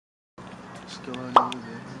What's going on with it?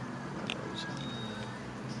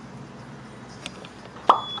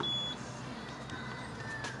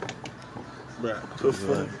 Bruh, what the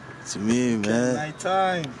fuck? It's me, man.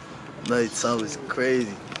 Nighttime. Nighttime is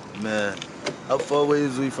crazy, man. How far away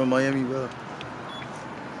is we from Miami, bro?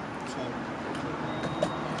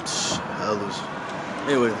 Hellish.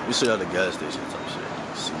 Anyway, we should have the gas station type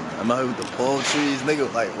shit. See, I'm out here with the palm trees,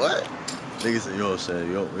 nigga. Like what? Niggas, you know what I'm saying?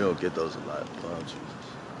 We don't get those a lot. Palm trees.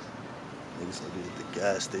 Niggas out here at the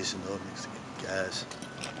gas station, though. Niggas get gas.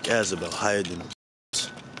 Gas about higher than.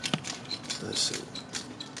 That shit.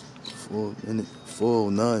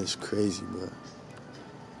 409 is crazy, bro.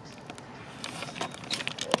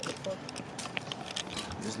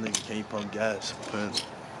 This nigga can't pump gas, apparently.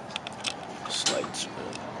 Slights, man.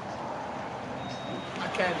 I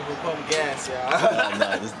can't even pump gas, y'all.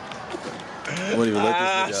 Nah, this. I won't even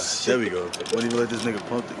let this nigga. There we go. I won't even let this nigga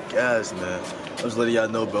pump the gas, man. I'm just letting y'all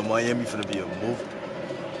know, but Miami finna be a movie.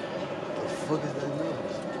 What the fuck is that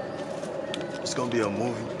noise? It's gonna be a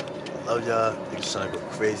movie. I love y'all. Niggas trying to go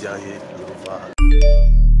crazy out here. Little vibe.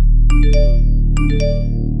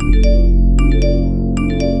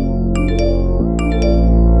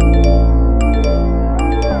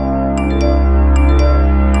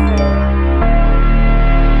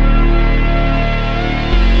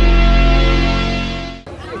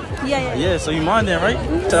 Yeah, so you mind then, right?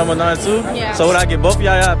 Tell them a 9-2? Yeah. So would I get both of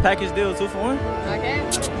y'all a package deal, 2 for 1? Okay.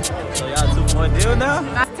 So y'all 2 for 1 deal now?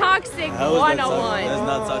 That's toxic 101. That's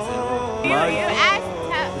not toxic. You asked.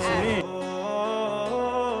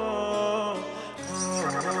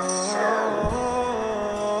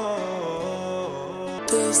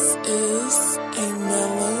 This is a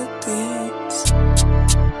mellow beat.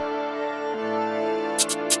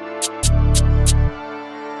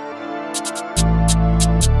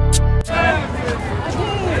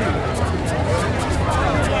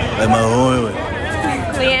 Like my homie.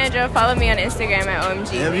 Leandra, follow me on Instagram at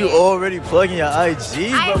OMG. Damn, you already plugging your IG, I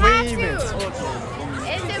but we have ain't even to.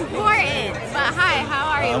 It's important. But hi, how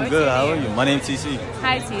are you? I'm good. How are you? My name's TC.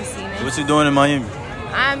 Hi, TC. What you doing in Miami?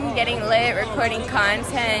 I'm getting lit, recording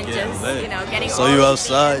content, just lit. you know, getting. So you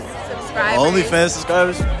outside? Subscribers. OnlyFans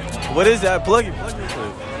subscribers? What is that? Plug it.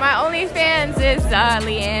 My OnlyFans is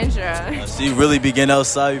Leandra. So you really be getting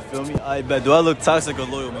outside, you feel me? I bet. Do I look toxic or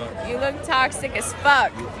loyal, man? You look toxic as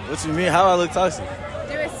fuck. What you mean? How I look toxic?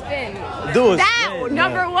 Do a spin. Do a that spin.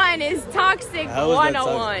 number one is toxic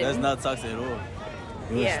 101. That's not toxic at all.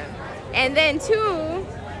 Yeah. And then 2,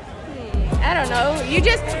 I don't know. You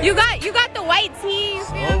got the white tea, you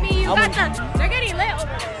feel me? They're getting lit over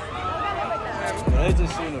there. They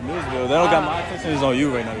just shooting a music video. They don't got my attention is on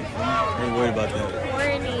you right now. You feel me? I ain't worried about that.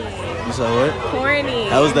 Corny. You said what? Corny.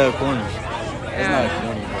 How was that corny? That's not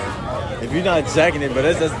corny, bro. If you're not jacking it, but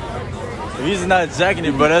that's if you're not jacking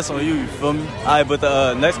it, bro, that's on you. You feel me? Alright, but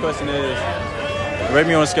the next question is, rate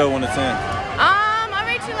me on a scale of 1 to 10. I'll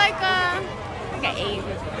rate you like an 8.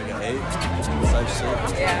 Like an 8? Type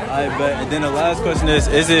shit. Yeah. Alright, bet. And then the last question is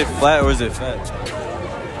it flat or is it fat?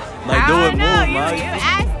 Like, do it move, man. You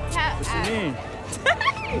asked. What you mean?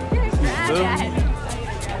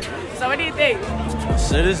 So what do you think?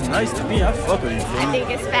 Shit is nice to me. I fuck with you. I think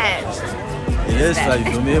it's fat. It is fat. You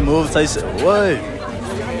feel me? It moves. Type shit. What?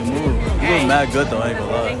 It moves. You look mad good though. I ain't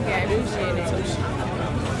gonna lie. Thank you. I appreciate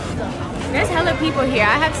it. There's hella people here.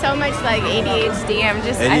 I have so much like ADHD. I'm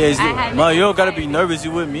just. ADHD. I had Ma, you don't gotta be nervous.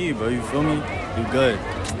 You with me, bro. You feel me? You good.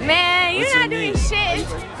 Man, you're not doing shit.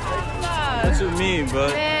 What you mean, bro?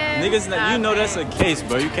 Man, niggas, you know that's a case,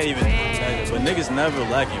 bro. You can't even. But niggas never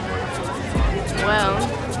lacking, bro. Well.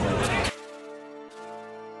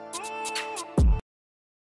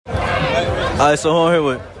 Alright, so who on here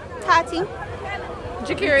with? Tati.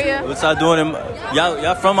 Jacuria. What y'all doing in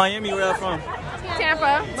y'all from Miami? Where y'all from?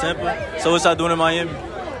 Tampa. Tampa. So what y'all doing in Miami?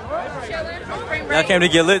 Y'all came to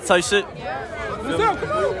get lit type shit?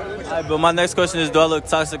 Yeah. Alright, but my next question is, do I look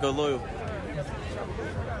toxic or loyal?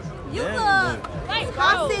 You look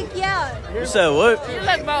toxic, yeah. You said what? You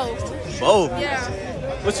look both. Both? Yeah.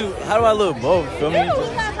 How do I look both? Feel me? Yeah, you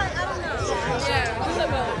look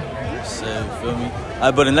both. Shit, feel me?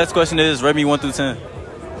 Alright, but the next question is, rate me 1 through 10.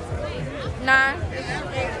 9.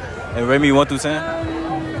 And rate me 1 through 10?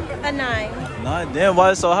 A 9. 9? Damn,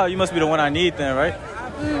 why it's so high? You must be the one I need then, right?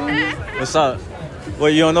 What's up?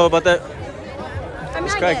 Wait, you don't know about that? I'm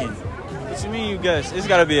It's not cracking. yes. What you mean you guess? It's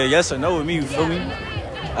gotta be a yes or no with me, you feel me?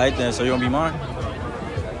 Alright then, so you gonna be mine?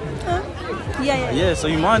 Yeah, so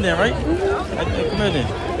you mine then, right? Alright then, come here then.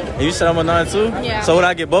 And you said I'm a 9 too? Yeah. So would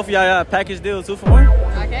I get both of y'all a package deal, 2 for 1?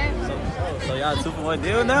 Okay. So y'all 2 for 1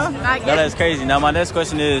 deal now? I guess. No, that's crazy. Now my next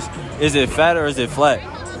question is it fat or is it flat?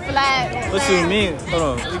 flat. What you mean? Hold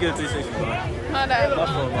on, let me get a 360, bro. Hold up. My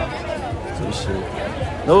phone, man. So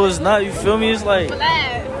shit. No, it's not. You feel me? It's like.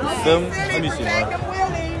 Flat. You feel me? Let me see, man.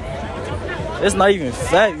 It's not even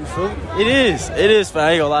flat. You feel me? It is. It is flat.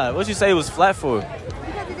 I ain't gonna lie. What you say it was flat for?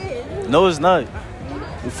 Because it is. No, it's not.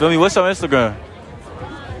 You feel me? What's your Instagram?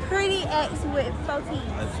 Pretty X with 14.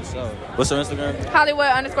 What's your Instagram?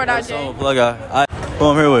 Hollywood_.J. Plug out. Who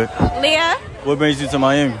I'm here with? Leah. What brings you to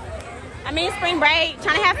Miami? I'm in spring break,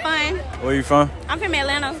 trying to have fun. Where you from? I'm from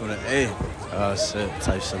Atlanta. From the A. Oh shit,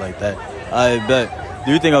 type shit like that. I bet.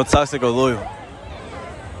 Do you think I'm toxic or loyal?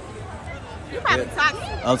 You probably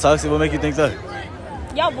toxic. I'm toxic. What make you think that?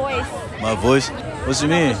 Your voice. My voice? What you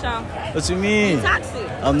mean? What you mean? You toxic.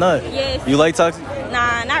 I'm not. Yes. You like toxic?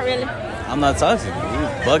 Nah, not really. I'm not toxic. You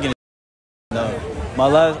bugging. No. My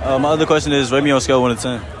other question is, rate me on a scale of 1 to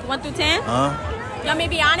 10. 1 through 10? Uh-huh. You want me to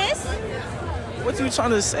be honest? What you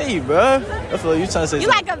trying to say, bro? I feel like you trying to say you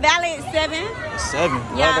something. like a valid 7?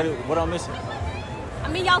 7? Yeah. What I'm missing? I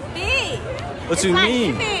mean, your fit. What It's you not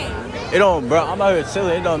mean? giving. It don't, bro. I'm out here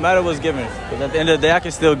chilling. It don't matter what's given. Because at the end of the day, I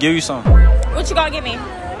can still give you something. What you gonna give me?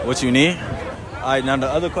 What you need? All right, now the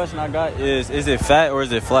other question I got is it fat or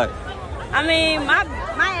is it flat? I mean, my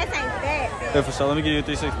ass ain't fat. Here, for sure. Let me give you a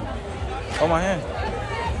 360. Hold my hand.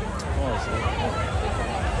 Come on,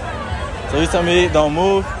 so you tell me it don't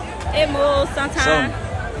move? It moves sometimes.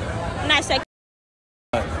 I'm not shaking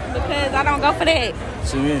because I don't go for that.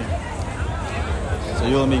 What you mean? So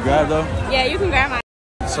you let me grab though? Yeah, you can grab my.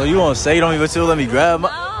 So you won't say you don't even still let me grab? No.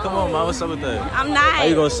 Come on, man. What's up with that? I'm not. How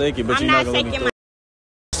you gonna shake it, but I'm you're not not gonna let me shaking throw?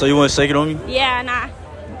 So you want to shake it on me? Yeah, nah.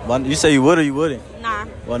 Why, you say you would or you wouldn't? Nah.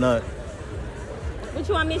 Why not? What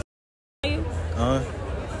you want me to you?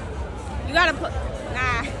 You gotta put.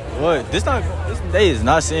 Nah. What? This day is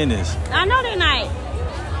not seeing this. I know they're not.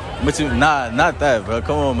 But you, not that, bro.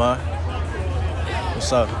 Come on, man.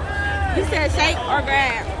 What's up? You said shake or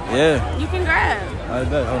grab. Yeah. You can grab. I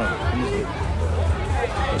bet. Hold on. Let me see.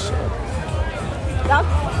 What's up?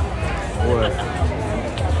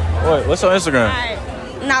 What? What's your Instagram? Alright.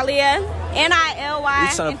 Nalia. N-I-L-Y.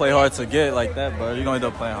 You trying to play hard to get like that, bro. You're going to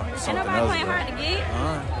end up playing hard. Ain't Something nobody else, playing bro. hard to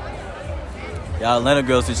get. Y'all Atlanta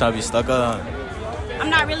girls who trying to be stuck up. I'm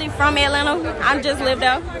not really from Atlanta. I just live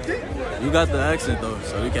there. You got the accent though,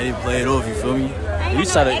 so you can't even play it off. You feel me? ain't You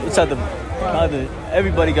got try no to.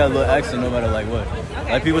 Everybody got a little accent, no matter like what.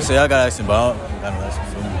 Okay. Like people say I got accent, but I don't got no accent.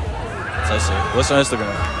 Feel me? So I say, what's your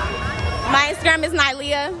Instagram? My Instagram is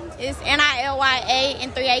Nilya. It's N-I-L-Y-A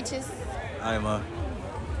and 3 H's. Alright, man.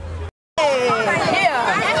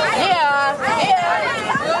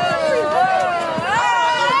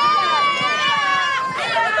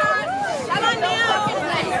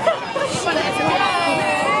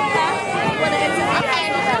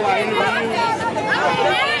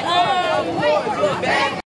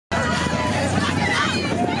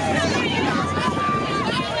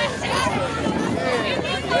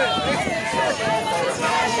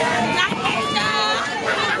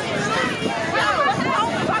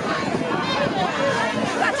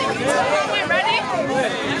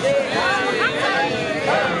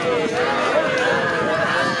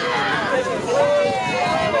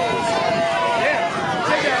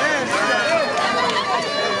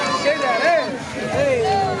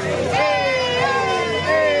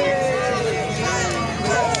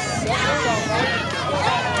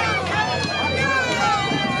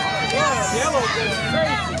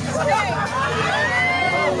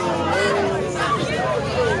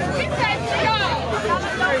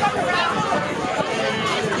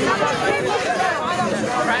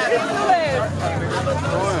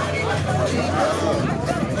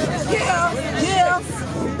 Yeah.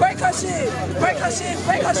 Break her shit. Break her shit.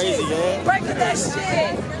 Break her shit. Break that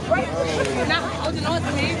shit. Break. Not holding on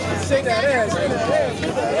to me. Shake that ass. Shake that ass.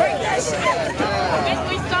 Break that shit.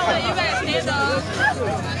 We stole it. You better stand up.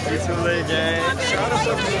 It's too late, gang.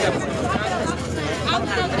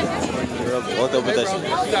 Walk up with that shit.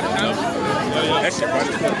 That shit,